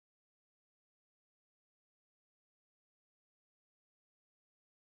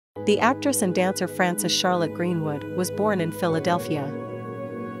The actress and dancer Frances Charlotte Greenwood was born in Philadelphia.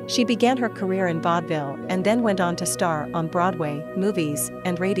 She began her career in vaudeville and then went on to star on Broadway, movies,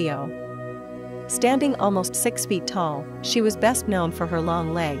 and radio. Standing almost 6 feet tall, she was best known for her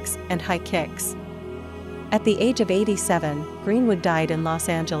long legs and high kicks. At the age of 87, Greenwood died in Los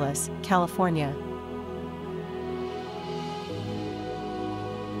Angeles, California.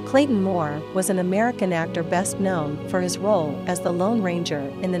 Clayton Moore was an American actor best known for his role as the Lone Ranger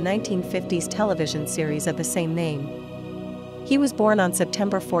in the 1950s television series of the same name. He was born on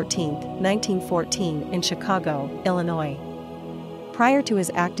September 14, 1914 in Chicago, Illinois. Prior to his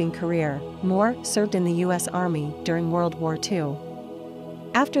acting career, Moore served in the U.S. Army during World War II.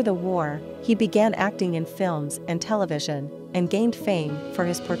 After the war, he began acting in films and television, and gained fame for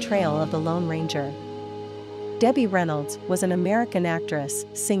his portrayal of the Lone Ranger. Debbie Reynolds was an American actress,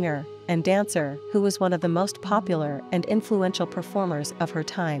 singer, and dancer who was one of the most popular and influential performers of her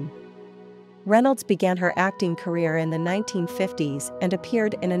time. Reynolds began her acting career in the 1950s and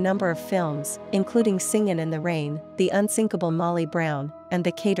appeared in a number of films, including Singin' in the Rain, The Unsinkable Molly Brown, and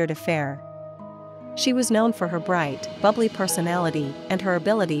The Catered Affair. She was known for her bright, bubbly personality and her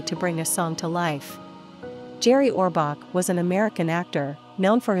ability to bring a song to life. Jerry Orbach was an American actor,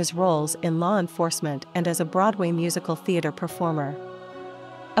 known for his roles in law enforcement and as a Broadway musical theater performer.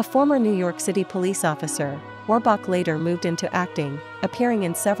 A former New York City police officer, Orbach later moved into acting, appearing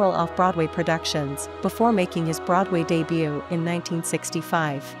in several off-Broadway productions before making his Broadway debut in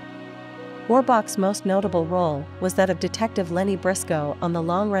 1965. Orbach's most notable role was that of Detective Lenny Briscoe on the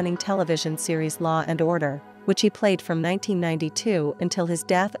long-running television series Law and Order, which he played from 1992 until his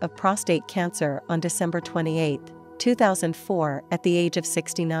death of prostate cancer on December 28, 2004, at the age of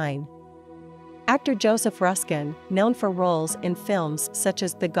 69. Actor Joseph Ruskin, known for roles in films such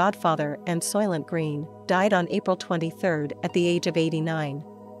as The Godfather and Soylent Green, died on April 23 at the age of 89.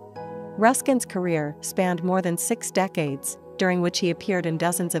 Ruskin's career spanned more than 6 decades, during which he appeared in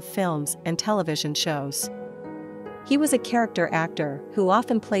dozens of films and television shows. He was a character actor who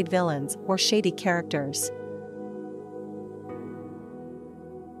often played villains or shady characters.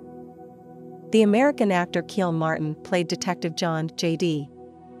 The American actor Kiel Martin played Detective John J.D.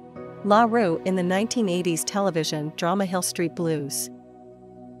 LaRue in the 1980s television drama Hill Street Blues.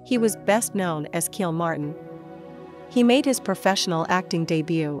 He was best known as Kiel Martin. He made his professional acting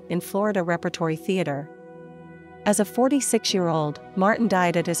debut in Florida Repertory Theater. As a 46-year-old, Martin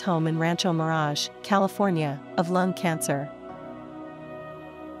died at his home in Rancho Mirage, California, of lung cancer.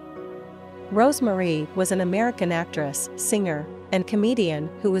 Rose Marie was an American actress, singer, and comedian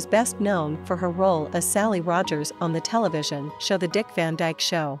who was best known for her role as Sally Rogers on the television show The Dick Van Dyke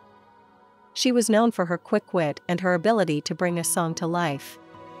Show. She was known for her quick wit and her ability to bring a song to life.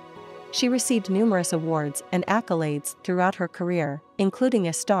 She received numerous awards and accolades throughout her career, including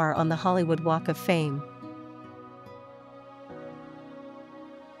a star on the Hollywood Walk of Fame.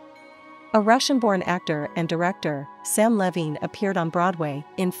 A Russian-born actor and director, Sam Levene appeared on Broadway,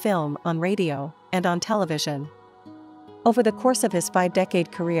 in film, on radio, and on television. Over the course of his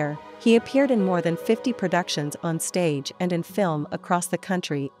 5-decade career, he appeared in more than 50 productions on stage and in film across the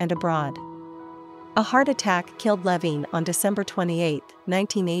country and abroad. A heart attack killed Levene on December 28,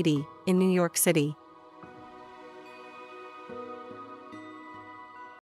 1980, in New York City.